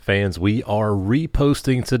Fans, we are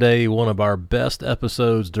reposting today one of our best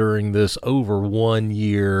episodes during this over 1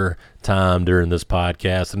 year time during this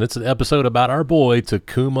podcast, and it's an episode about our boy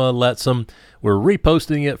Tacauma Lettsome. We're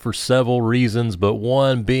reposting it for several reasons, but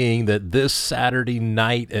one being that this Saturday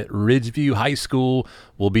night at Ridgeview High School,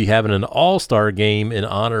 we'll be having an all-star game in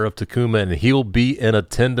honor of Tacauma, and he'll be in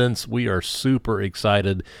attendance. We are super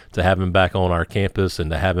excited to have him back on our campus and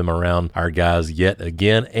to have him around our guys yet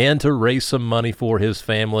again and to raise some money for his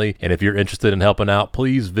family. And if you're interested in helping out,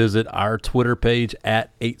 please visit our Twitter page at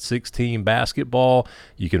 816 Basketball.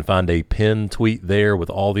 You can find a pinned tweet there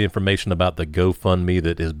with all the information about the GoFundMe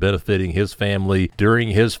that is benefiting his family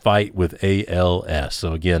during his fight with ALS.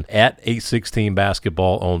 So again, at 816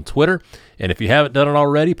 Basketball on Twitter. And if you haven't done it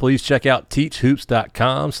already, please check out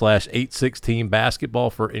teachhoops.com/816 basketball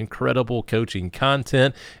for incredible coaching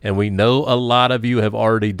content. And we know a lot of you have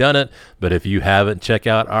already done it, but if you haven't, check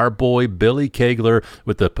out our boy Billy Kegler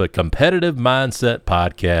with the Competitive Mindset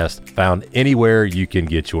Podcast, found anywhere you can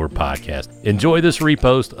get your podcast. Enjoy this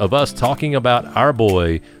repost of us talking about our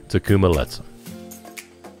boy Tacauma Lettsome.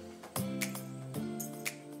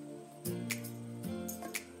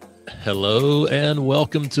 Hello and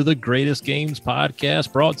welcome to the Greatest Games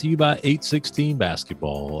Podcast, brought to you by 816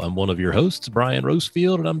 Basketball. I'm one of your hosts, Brian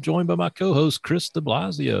Rosefield, and I'm joined by my co-host, Chris de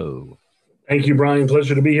Blasio. Thank you, Brian.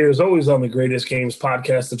 Pleasure to be here as always on the Greatest Games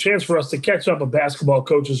Podcast, the chance for us to catch up with basketball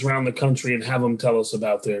coaches around the country and have them tell us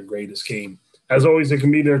about their greatest game. As always, it can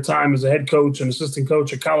be their time as a head coach, an assistant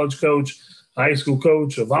coach, a college coach, a high school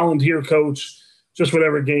coach, a volunteer coach, just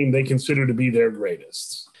whatever game they consider to be their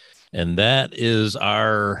greatest. And that is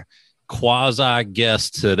our quasi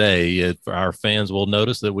guest today. Our fans will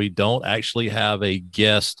notice that we don't actually have a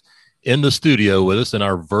guest in the studio with us in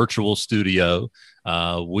our virtual studio.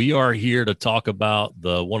 We are here to talk about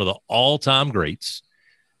one of the all-time greats,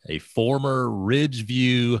 a former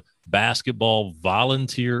Ridgeview basketball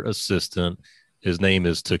volunteer assistant. His name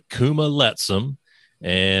is Tacauma Lettsome,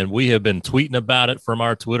 and we have been tweeting about it from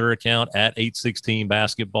our Twitter account at 816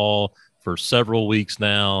 Basketball for several weeks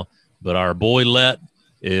now. But our boy Let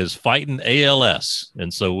is fighting ALS.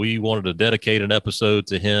 And so we wanted to dedicate an episode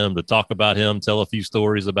to him, to talk about him, tell a few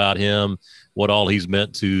stories about him, what all he's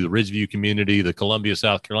meant to the Ridgeview community, the Columbia,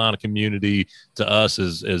 South Carolina community, to us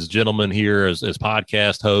as gentlemen here, as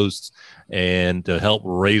podcast hosts, and to help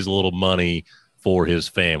raise a little money for his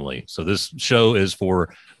family. So this show is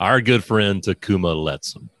for our good friend, Tacauma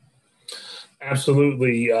Lettsome.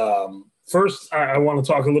 Absolutely. First, I want to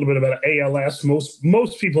talk a little bit about ALS.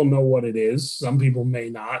 Most people know what it is. Some people may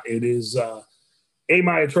not. It is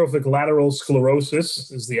amyotrophic lateral sclerosis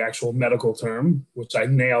is the actual medical term, which I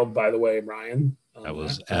nailed, by the way, Brian. That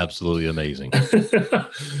was absolutely amazing.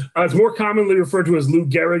 It's more commonly referred to as Lou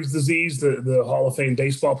Gehrig's disease. The Hall of Fame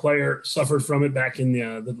baseball player suffered from it back in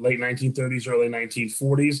the late 1930s, early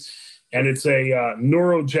 1940s. And it's a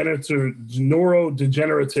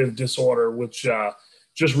neurodegenerative disorder, which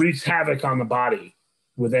just wreaks havoc on the body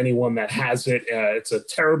with anyone that has it. It's a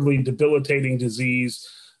terribly debilitating disease.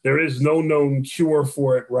 There is no known cure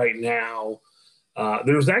for it right now.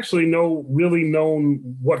 There's actually no really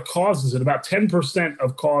known what causes it. About 10%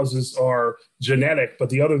 of causes are genetic, but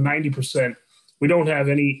the other 90%, we don't have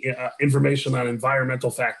any information on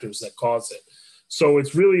environmental factors that cause it. So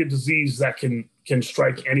it's really a disease that can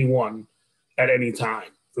strike anyone at any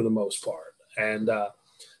time for the most part. And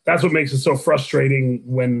that's what makes it so frustrating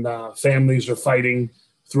when families are fighting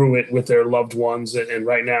through it with their loved ones. And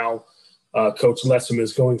right now, Coach Lettsome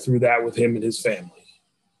is going through that with him and his family.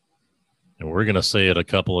 And we're going to say it a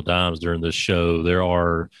couple of times during this show. There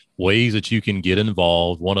are ways that you can get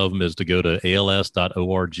involved. One of them is to go to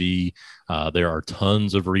als.org. There are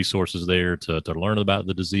tons of resources there to learn about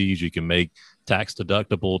the disease. You can make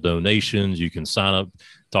tax-deductible donations. You can sign up,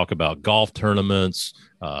 talk about golf tournaments.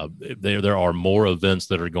 There are more events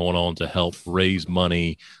that are going on to help raise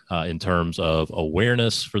money in terms of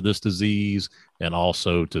awareness for this disease and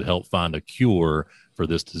also to help find a cure for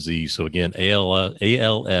this disease. So again,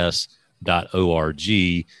 als.org.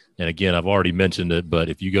 And again, I've already mentioned it, but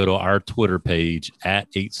if you go to our Twitter page at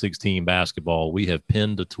 816 Basketball, we have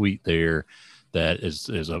pinned a tweet there that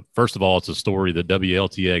is first of all, it's a story that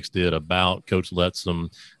WLTX did about Coach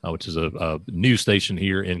Lettsome, which is a news station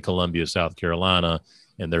here in Columbia, South Carolina.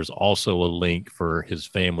 And there's also a link for his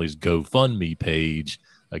family's GoFundMe page,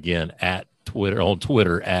 again, on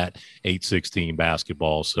Twitter at 816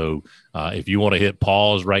 Basketball. So if you want to hit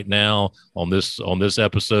pause right now on this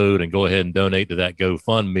episode and go ahead and donate to that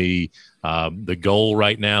GoFundMe, the goal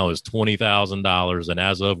right now is $20,000. And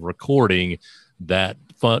as of recording, that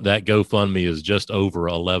GoFundMe is just over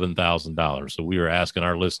 $11,000. So we are asking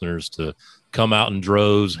our listeners to come out in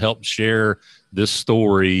droves, help share this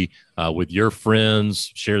story with your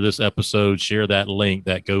friends, share this episode, share that link,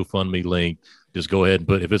 that GoFundMe link. Just go ahead and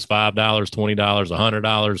put, if it's $5, $20,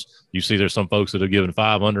 $100, you see there's some folks that have given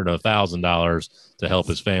 $500 and $1,000 to help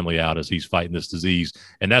his family out as he's fighting this disease.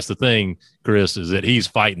 And that's the thing, Chris, is that he's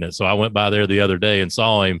fighting it. So I went by there the other day and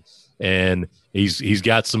saw him, and he's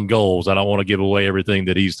got some goals. I don't want to give away everything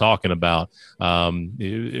that he's talking about.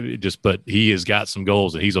 But he has got some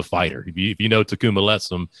goals, and he's a fighter. If you know Tacauma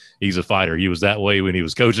Lettsome, he's a fighter. He was that way when he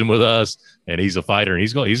was coaching with us, and he's a fighter, and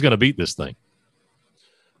he's going to beat this thing.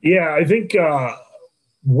 Yeah, I think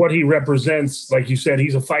what he represents, like you said,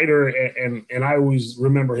 he's a fighter, and I always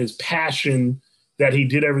remember his passion that he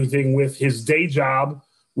did everything with. His day job,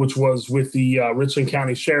 which was with the Richland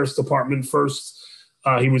County Sheriff's Department. First,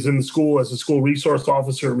 he was in the school as a school resource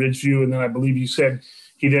officer at Ridgeview, and then I believe you said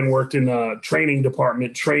he then worked in a training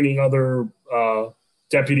department, training other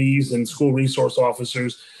deputies and school resource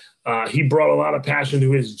officers. He brought a lot of passion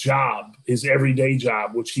to his job, his everyday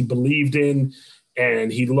job, which he believed in.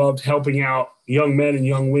 And he loved helping out young men and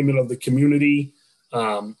young women of the community.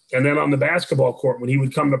 And then on the basketball court, when he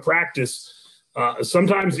would come to practice,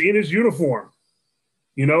 sometimes in his uniform,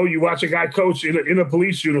 you watch a guy coach in a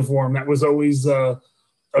police uniform. That was always a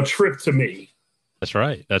trip to me. That's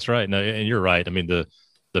right. That's right. No, and you're right. I mean,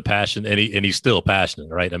 the passion, and he's still passionate,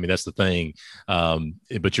 right? I mean, that's the thing.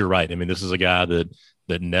 But you're right. I mean, this is a guy that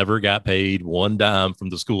never got paid one dime from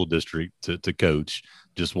the school district to coach,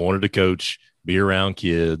 just wanted to coach, be around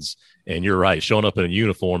kids. And you're right, showing up in a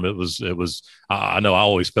uniform, it was I know I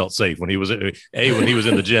always felt safe when he was in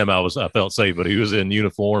the gym. I felt safe, but he was in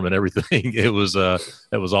uniform and everything. It was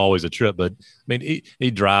always a trip. But I mean,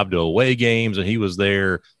 he'd drive to away games, and he was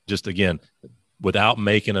there just, again, without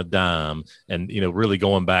making a dime. And really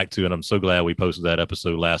going back to, and I'm so glad we posted that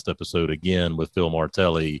last episode again with Phil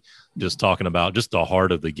Martelli, just talking about just the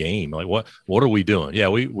heart of the game. Like, what are we doing? Yeah,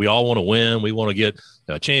 we all want to win. We want to get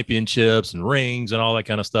championships and rings and all that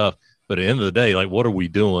kind of stuff. But at the end of the day, like, what are we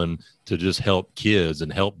doing to just help kids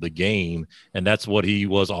and help the game? And that's what he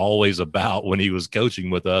was always about when he was coaching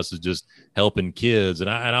with us, is just helping kids. And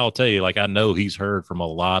I'll tell you, like, I know he's heard from a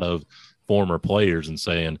lot of former players and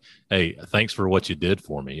saying, "Hey, thanks for what you did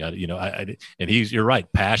for me." And you're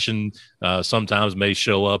right. Passion sometimes may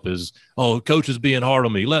show up as, "Oh, coach is being hard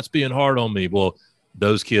on me. Let's being hard on me." Well,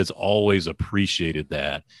 those kids always appreciated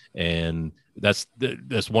that. And that's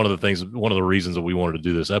one of the reasons that we wanted to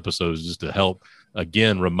do this episode, is just to help,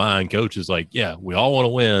 again, remind coaches, like, yeah, we all want to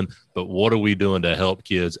win, but what are we doing to help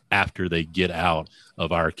kids after they get out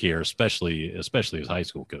of our care, especially as high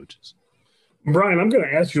school coaches? Brian, I'm going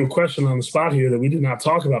to ask you a question on the spot here that we did not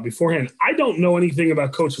talk about beforehand. I don't know anything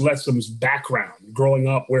about Coach Lettsome's background, growing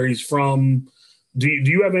up, where he's from. Do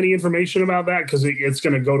you have any information about that? Because it's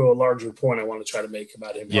going to go to a larger point I want to try to make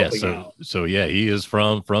about him helping out. So yeah, he is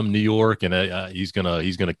from New York, and he's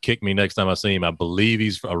gonna kick me next time I see him. I believe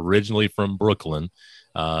he's originally from Brooklyn,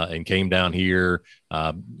 and came down here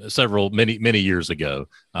many years ago.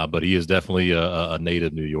 But he is definitely a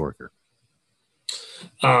native New Yorker.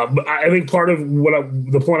 But I think part of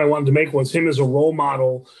the point I wanted to make was him as a role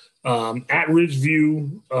model. At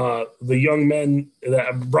Ridgeview, the young men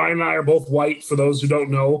that Brian and I are both white, for those who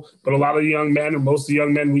don't know, but a lot of the young men, or most of the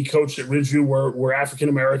young men we coached at Ridgeview, were African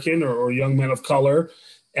American or young men of color,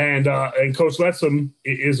 and Coach Lettsome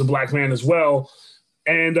is a black man as well.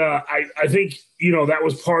 And I think that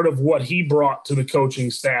was part of what he brought to the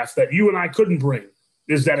coaching staff that you and I couldn't bring,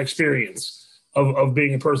 is that experience of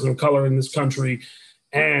being a person of color in this country,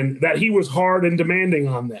 and that he was hard and demanding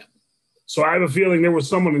on them. So I have a feeling there was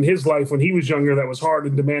someone in his life when he was younger that was hard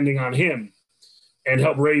and demanding on him, and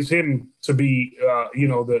helped raise him to be,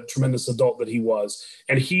 the tremendous adult that he was.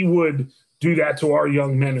 And he would do that to our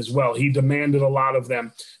young men as well. He demanded a lot of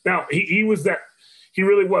them. Now, he was that. He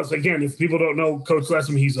really was. Again, if people don't know Coach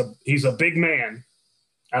Lettsome, he's a big man.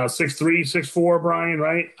 6'3", 6'4", Brian,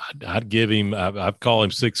 right? I'd give him. I'd call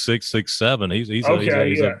him 6'6", 6'7". He's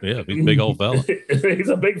a big old fella. He's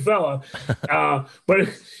a big fella, but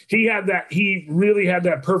he really had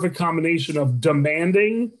that perfect combination of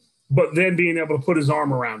demanding, but then being able to put his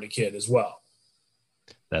arm around a kid as well.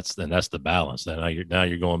 That's the balance. Now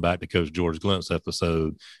you're going back to Coach George Glint's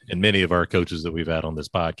episode, and many of our coaches that we've had on this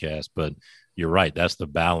podcast. But you're right. That's the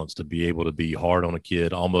balance, to be able to be hard on a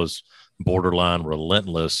kid, almost borderline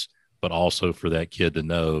relentless, but also for that kid to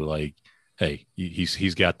know, like, hey,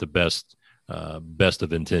 he's got the best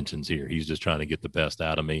of intentions here. He's just trying to get the best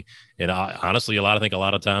out of me. And I honestly, I think a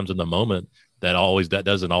lot of times in the moment, that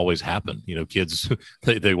doesn't always happen. You know, kids,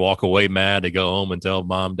 they walk away mad. They go home and tell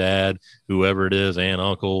mom, dad, whoever it is, aunt,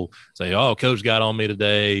 uncle, say, oh, coach got on me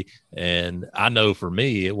today. And I know for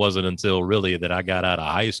me, it wasn't until really that I got out of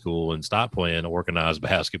high school and stopped playing organized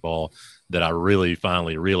basketball that I really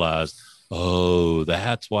finally realized, oh,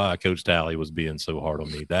 that's why Coach Talley was being so hard on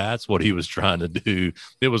me. That's what he was trying to do.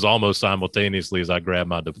 It was almost simultaneously as I grabbed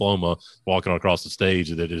my diploma, walking across the stage,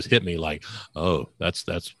 that it just hit me like, oh, that's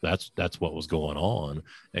what was going on.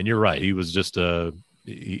 And you're right. He was just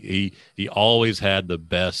he always had the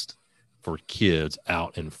best for kids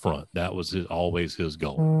out in front. That was always his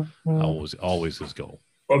goal. Always his goal.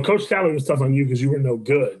 Well, Coach Talley was tough on you because you were no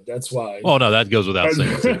good. That's why. Oh, no, that goes without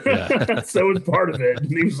saying. Too. Yeah. So it was part of it. And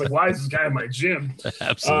he was like, why is this guy in my gym?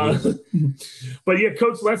 Absolutely. But yeah,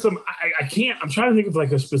 Coach Lettsome, I'm trying to think of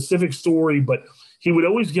like a specific story, but he would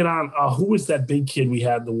always get on. Who was that big kid we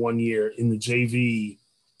had the one year in the JV?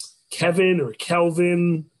 Kevin or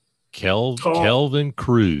Kelvin? Kelvin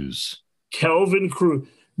Cruz. Kelvin Cruz.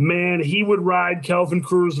 Man, he would ride Kelvin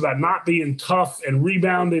Cruz about not being tough and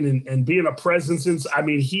rebounding and being a presence. I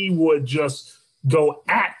mean, he would just go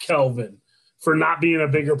at Kelvin for not being a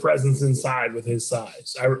bigger presence inside with his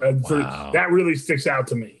size. Wow. That really sticks out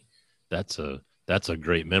to me. That's a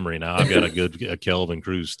great memory. Now I've got a Kelvin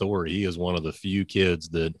Cruz story. He is one of the few kids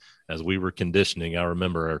that, as we were conditioning, I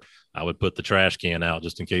remember I would put the trash can out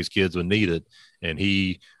just in case kids would need it. And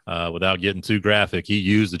he, without getting too graphic, he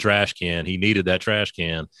used the trash can. He needed that trash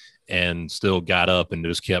can and still got up and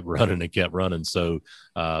just kept running and kept running. So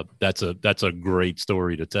that's a great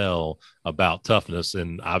story to tell about toughness.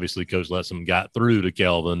 And obviously Coach Lettsome got through to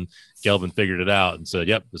Kelvin. Kelvin figured it out and said,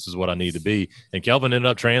 yep, this is what I need to be. And Kelvin ended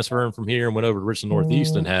up transferring from here and went over to Richland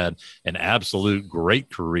Northeast and had an absolute great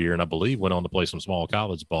career. And I believe went on to play some small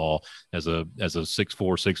college ball as a 6'4",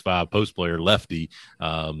 6'5" post player, lefty.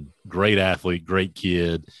 Great athlete, great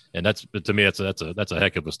kid. And to me, that's a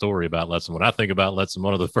heck of a story about Lettsome. When I think about Lettsome,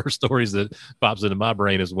 one of the first stories that pops into my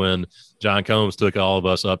brain is when John Combs took all of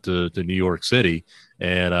us up to New York City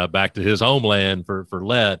and back to his homeland for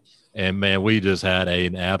Let. And, man, we just had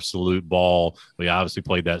an absolute ball. We obviously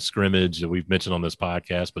played that scrimmage that we've mentioned on this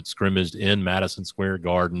podcast, but scrimmaged in Madison Square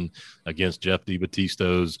Garden against Jeff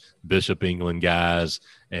DiBattisto's Bishop England guys.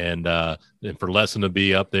 And for Lettsome to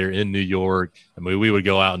be up there in New York, I mean, we would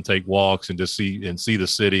go out and take walks and just see the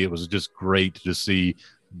city. It was just great to just see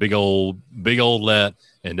big old Let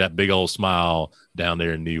and that big old smile down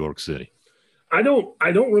there in New York City. I don't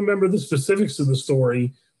remember the specifics of the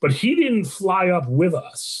story, but he didn't fly up with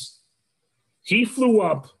us. He flew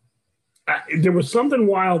up. There was something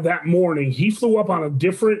wild that morning. He flew up on a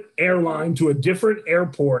different airline to a different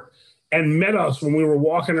airport and met us when we were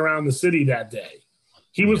walking around the city that day.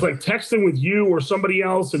 He was like texting with you or somebody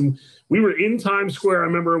else, and we were in Times Square. I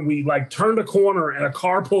remember we like turned a corner and a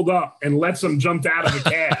car pulled up and Lettsome jumped out of the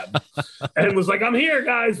cab and was like, "I'm here,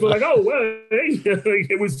 guys." We're like, "Oh, well, hey."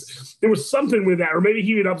 There was something with that, or maybe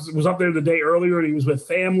he was up there the day earlier and he was with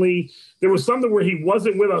family. There was something where he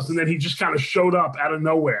wasn't with us, and then he just kind of showed up out of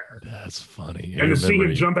nowhere. That's funny. And to see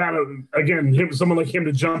him jump out of someone like him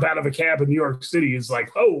to jump out of a cab in New York City is like,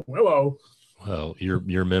 oh, hello. Well,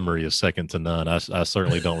 your memory is second to none. I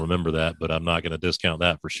certainly don't remember that, but I'm not going to discount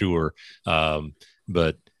that for sure.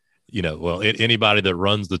 But anybody that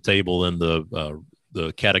runs the table in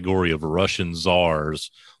the category of Russian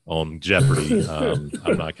czars on Jeopardy, I'm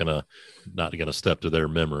not gonna step to their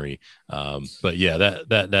memory. But yeah,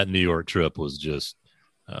 that New York trip was just.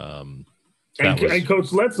 And Coach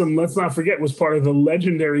Lettsome, let's not forget, was part of the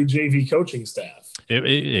legendary JV coaching staff.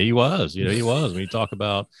 He was. He was. When you talk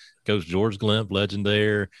about Coach George Glimp, legend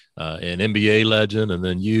there, an NBA legend, and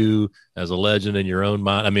then you as a legend in your own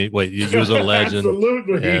mind. I mean, wait, you as a legend.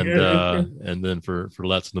 Absolutely. And then for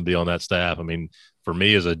Lettsome to be on that staff, I mean, for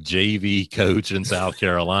me as a JV coach in South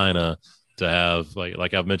Carolina to have,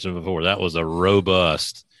 like I've mentioned before, that was a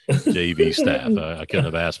robust JV staff. I couldn't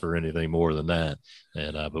have asked for anything more than that.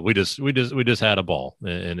 And but we just had a ball,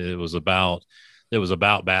 and it was about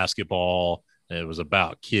basketball. It was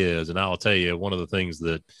about kids. And I'll tell you, one of the things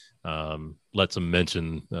that Lettsome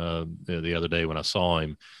mention the other day when I saw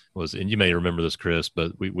him was, and you may remember this, Chris,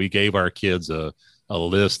 but we gave our kids a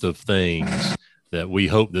list of things that we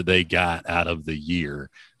hope that they got out of the year.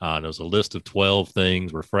 And it was a list of 12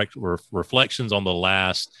 things, reflections on the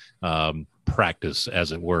last practice,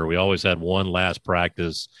 as it were. We always had one last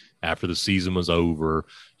practice after the season was over.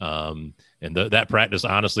 And that practice,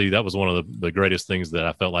 honestly, that was one of the greatest things that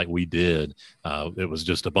I felt like we did. It was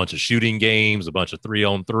just a bunch of shooting games, a bunch of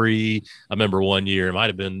 3-on-3. I remember one year, it might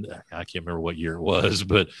have been, I can't remember what year it was,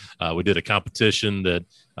 but we did a competition that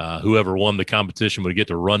whoever won the competition would get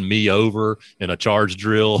to run me over in a charge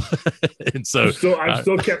drill. And so I've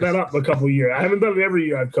still kept that up a couple of years. I haven't done it every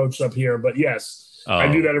year I've coached up here, but yes.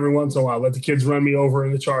 I do that every once in a while. Let the kids run me over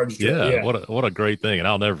in the charge drill. Yeah. What a great thing. And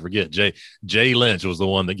I'll never forget, Jay Lynch was the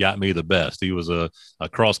one that got me the best. He was a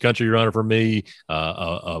cross country runner for me,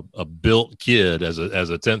 a built kid as a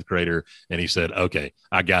 10th grader. And he said, okay,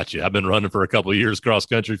 I got you. I've been running for a couple of years cross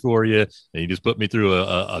country for you. And you just put me through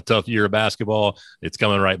a tough year of basketball. It's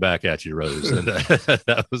coming right back at you, Rose. And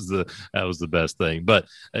that was the best thing. But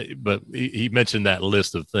he mentioned that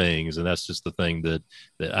list of things. And that's just the thing that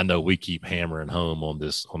I know we keep hammering home on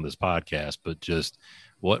this podcast, but just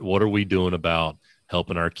what are we doing about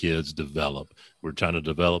helping our kids develop? We're trying to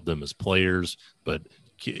develop them as players, but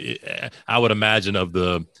I would imagine of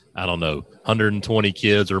the, I don't know, 120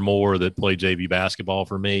 kids or more that play JV basketball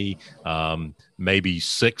for me, maybe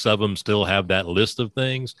 6 of them still have that list of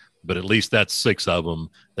things, but at least that's 6 of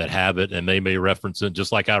them that have it, and they may reference it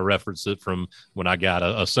just like I referenced it from when I got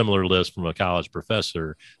a similar list from a college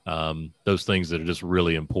professor. Those things that are just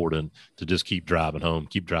really important to just keep driving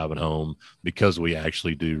home because we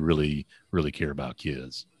actually do really, really care about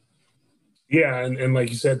kids. Yeah, and like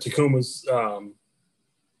you said, Tacauma's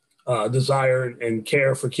desire and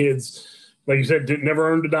care for kids, like you said,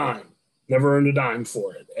 never earned a dime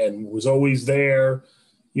for it, and was always there.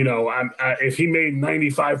 You know, if he made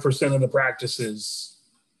 95% of the practices,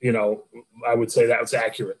 you know, I would say that was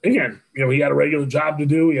accurate. Again, you know, he had a regular job to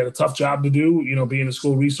do. He had a tough job to do, you know, being a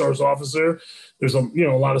school resource officer. There's a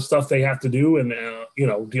lot of stuff they have to do, and, you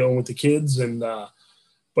know, dealing with the kids. And,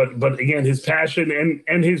 but again, his passion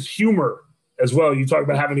and his humor as well. You talk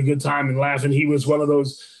about having a good time and laughing. He was one of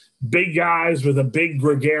those big guys with a big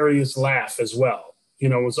gregarious laugh as well. You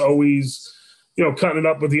know, was always, you know, cutting it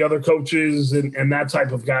up with the other coaches and that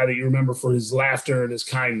type of guy that you remember for his laughter and his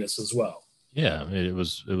kindness as well. Yeah, it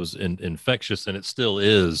was infectious, and it still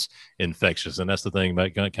is infectious. And that's the thing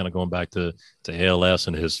about kind of going back to ALS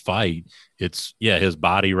and his fight. It's, his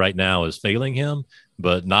body right now is failing him,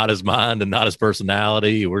 but not his mind and not his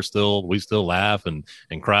personality. We still laugh and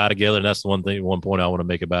cry together. And that's the one point I want to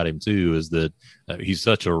make about him too, is that he's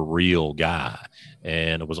such a real guy,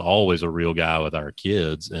 and it was always a real guy with our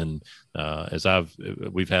kids. And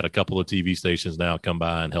we've had a couple of TV stations now come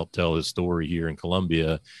by and help tell his story here in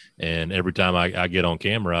Columbia. And every time I get on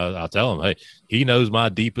camera, I'll tell him, hey, he knows my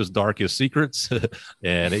deepest, darkest secrets.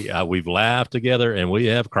 And we've laughed together and we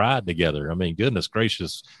have cried together. I mean, goodness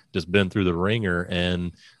gracious, just been through the ringer,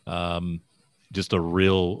 and just a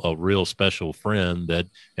real special friend that,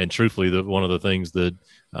 and truthfully, one of the things that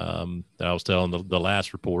I was telling the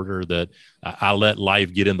last reporter, that I let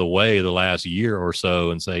life get in the way the last year or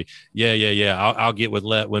so and say, I'll get with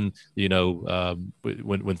Let when, you know,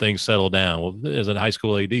 when things settle down. Well, as a high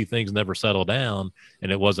school AD, things never settle down.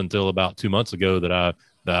 And it wasn't until about 2 months ago that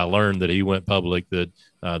I learned that he went public, that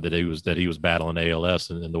he was battling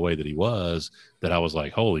ALS in the way that he was, that I was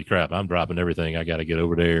like, holy crap, I'm dropping everything. I got to get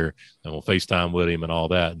over there, and we'll FaceTime with him and all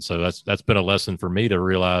that. And so that's been a lesson for me to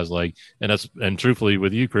realize, like, and truthfully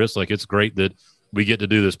with you, Chris, like, it's great that we get to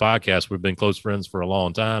do this podcast. We've been close friends for a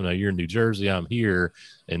long time. Now you're in New Jersey, I'm here,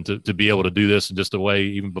 and to be able to do this in just a way,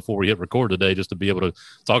 even before we hit record today, just to be able to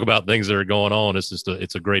talk about things that are going on,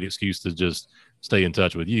 it's a great excuse to just stay in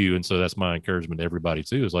touch with you. And so that's my encouragement to everybody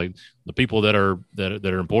too, is like, the people that are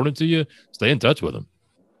important to you, stay in touch with them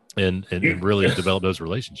and really develop those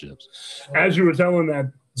relationships. As you were telling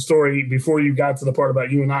that story before you got to the part about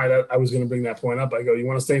you and I was going to bring that point up. I go, you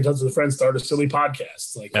want to stay in touch with a friend, start a silly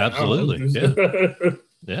podcast. Like, absolutely.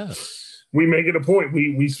 Yeah. We make it a point.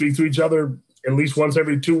 We speak to each other at least once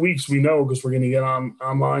every 2 weeks. We know, because we're going to get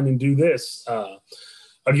online and do this.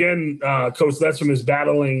 Again, Coach Lettsome is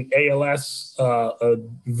battling ALS, a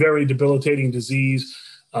very debilitating disease.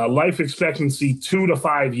 Life expectancy 2 to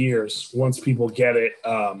 5 years once people get it.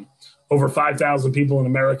 Over 5,000 people in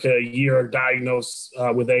America a year are diagnosed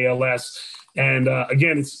with ALS. And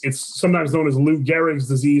again, it's sometimes known as Lou Gehrig's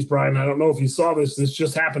disease, Brian. I don't know if you saw this. This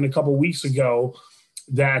just happened a couple weeks ago.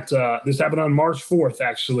 That this happened on March 4th,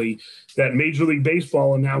 actually, that Major League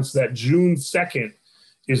Baseball announced that June 2nd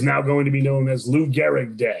is now going to be known as Lou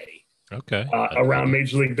Gehrig Day. Okay. Around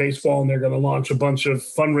Major League Baseball, and they're going to launch a bunch of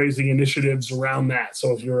fundraising initiatives around that.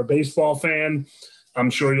 So if you're a baseball fan, I'm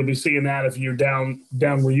sure you'll be seeing that. If you're down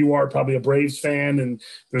where you are, probably a Braves fan, and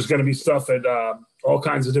there's going to be stuff at all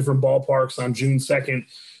kinds of different ballparks on June 2nd,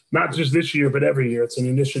 not just this year, but every year. It's an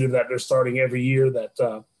initiative that they're starting every year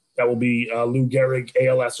that that will be Lou Gehrig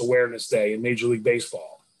ALS Awareness Day in Major League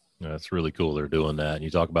Baseball. That's really cool. They're doing that. And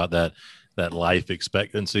you talk about that life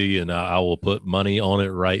expectancy, and I will put money on it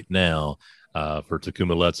right now for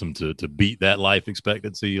Tacauma Lettsome to beat that life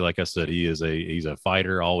expectancy. Like I said, he's a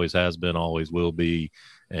fighter, always has been, always will be.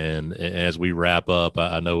 And as we wrap up,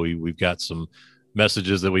 I know we've got some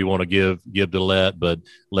messages that we want to give to Let, but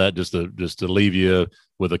Let, just to leave you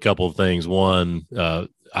with a couple of things. One,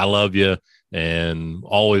 I love you and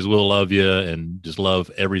always will love you, and just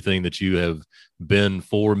love everything that you have been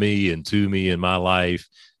for me and to me in my life,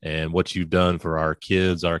 and what you've done for our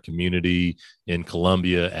kids, our community in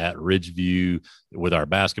Columbia, at Ridgeview, with our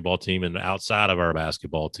basketball team, and outside of our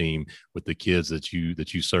basketball team with the kids that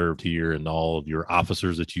you served here, and all of your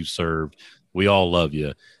officers that you served. We all love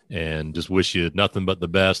you and just wish you nothing but the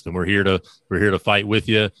best. And we're here to fight with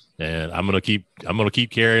you. And I'm gonna keep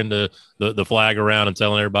carrying the flag around and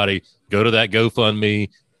telling everybody, go to that GoFundMe,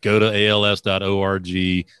 go to als.org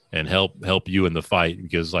and help you in the fight,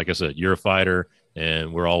 because like I said, you're a fighter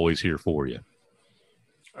and we're always here for you.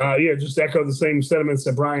 Just echo the same sentiments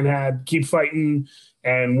that Brian had. Keep fighting.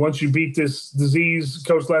 And once you beat this disease,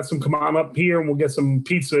 Coach Lettsome, come on up here and we'll get some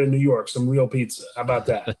pizza in New York, some real pizza. How about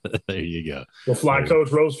that? There you go. We'll fly Coach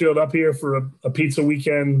Rosefield up here for a pizza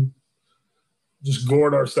weekend. Just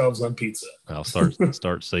gourd ourselves on pizza. I'll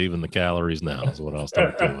start saving the calories now is what I'll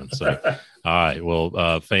start doing. So, all right.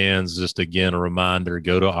 Well, fans, just again, a reminder,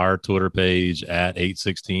 go to our Twitter page at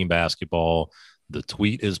 816 basketball. The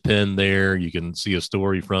tweet is pinned there. You can see a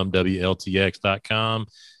story from WLTX.com,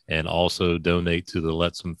 and also donate to the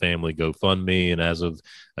Lettsome Family GoFundMe. And as of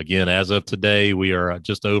today, we are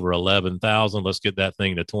just over 11,000. Let's get that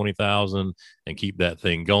thing to 20,000 and keep that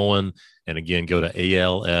thing going. And again, go to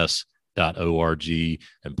ALS.org,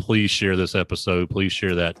 and please share this episode. Please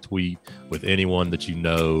share that tweet with anyone that you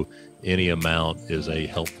know. Any amount is a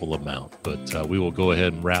helpful amount. But we will go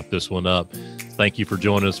ahead and wrap this one up. Thank you for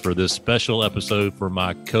joining us for this special episode. For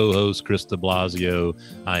my co-host, Chris de Blasio,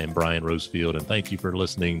 I am Brian Rosefield, and thank you for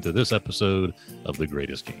listening to this episode of The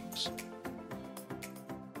Greatest Games.